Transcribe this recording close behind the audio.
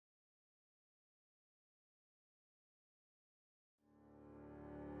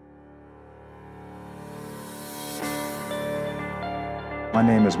My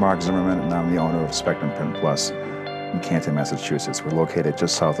name is Mark Zimmerman, and I'm the owner of Spectrum Print Plus in Canton, Massachusetts. We're located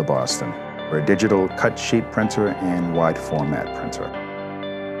just south of Boston. We're a digital cut sheet printer and wide format printer.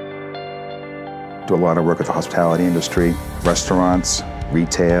 Do a lot of work with the hospitality industry, restaurants,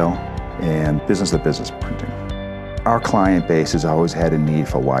 retail, and business-to-business printing. Our client base has always had a need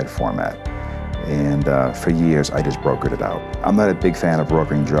for wide format. And for years, I just brokered it out. I'm not a big fan of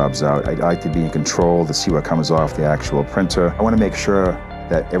brokering jobs out. I like to be in control to see what comes off the actual printer. I want to make sure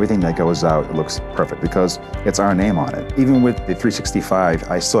that everything that goes out looks perfect because it's our name on it. Even with the 365,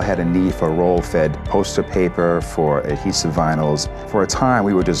 I still had a need for roll-fed poster paper, for adhesive vinyls. For a time,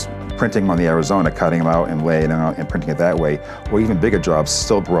 we were just printing them on the Arizona, cutting them out and laying them out and printing it that way, or even bigger jobs,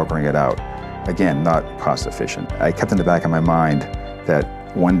 still brokering it out. Again, not cost efficient. I kept in the back of my mind that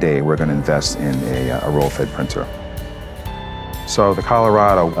one day we're going to invest in a roll-fed printer. So the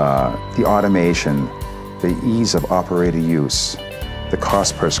Colorado, the automation, the ease of operator use, the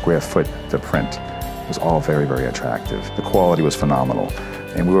cost per square foot to print was all very, very attractive. The quality was phenomenal.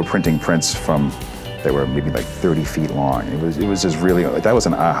 And we were printing prints that were maybe like 30 feet long. It was just really, that was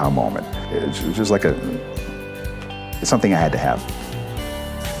an aha moment. It was just like it's something I had to have.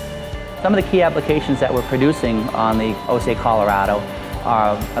 Some of the key applications that we're producing on the Océ Colorado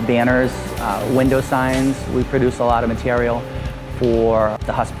are banners, window signs. We produce a lot of material for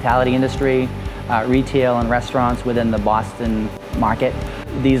the hospitality industry, retail and restaurants within the Boston market.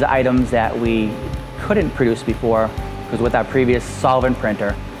 These are items that we couldn't produce before because with our previous solvent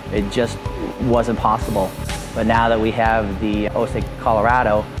printer, it just wasn't possible. But now that we have the Océ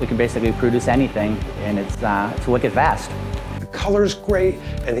Colorado, we can basically produce anything, and it's wicked fast. The color's great,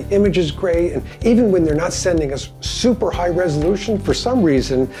 and the image is great, and even when they're not sending us super high resolution, for some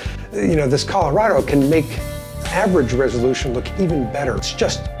reason, this Colorado can make average resolution look even better. It's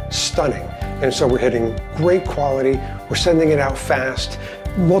just stunning. And so we're hitting great quality, we're sending it out fast,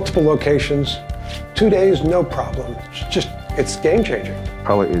 multiple locations, 2 days, no problem. It's game changing.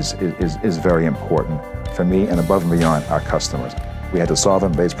 Color is very important for me and above and beyond our customers. We had the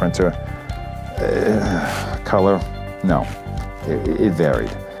solvent-based printer. Color, no, it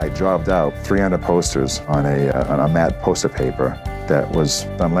varied. I jobbed out 300 posters on a matte poster paper that was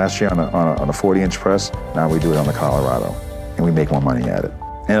done last year on a 40-inch press. Now we do it on the Colorado, and we make more money at it.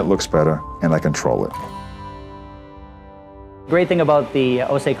 And it looks better, and I control it. Great thing about the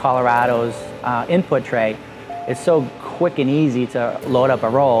Océ Colorado's input tray, it's so quick and easy to load up a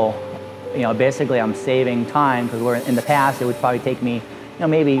roll. Basically I'm saving time because in the past it would probably take me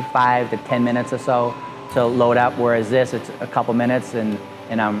maybe 5 to 10 minutes or so to load up, whereas this, it's a couple minutes and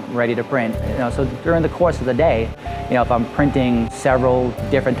I'm ready to print. So during the course of the day, if I'm printing several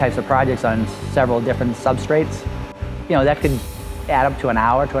different types of projects on several different substrates, that could add up to an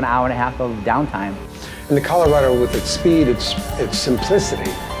hour and a half of downtime. And the Colorado, with its speed, its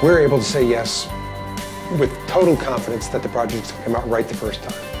simplicity, we're able to say yes with total confidence that the project's going to come out right the first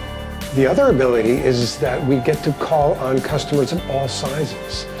time. The other ability is that we get to call on customers of all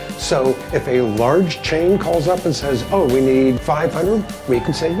sizes. So if a large chain calls up and says, oh, we need 500, we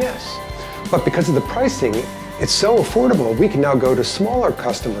can say yes. But because of the pricing, it's so affordable, we can now go to smaller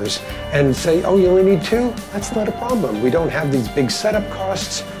customers and say, oh, you only need 2? That's not a problem. We don't have these big setup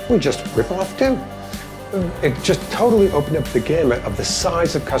costs. We just rip off 2. It just totally opened up the gamut of the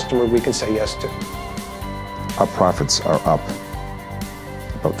size of customer we can say yes to. Our profits are up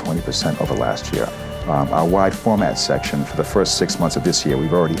about 20% over last year. Our wide format section for the first 6 months of this year,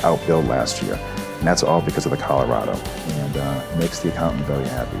 we've already outbilled last year. And that's all because of the Colorado. And it makes the accountant very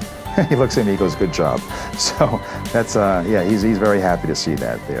happy. He looks at me, he goes, good job. So that's, yeah, he's very happy to see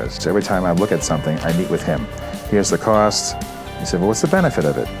that there. So every time I look at something, I meet with him. Here's the cost. He said, well, what's the benefit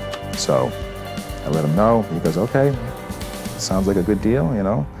of it? So I let him know. He goes, okay, sounds like a good deal,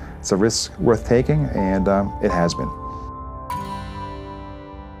 It's a risk worth taking, and it has been.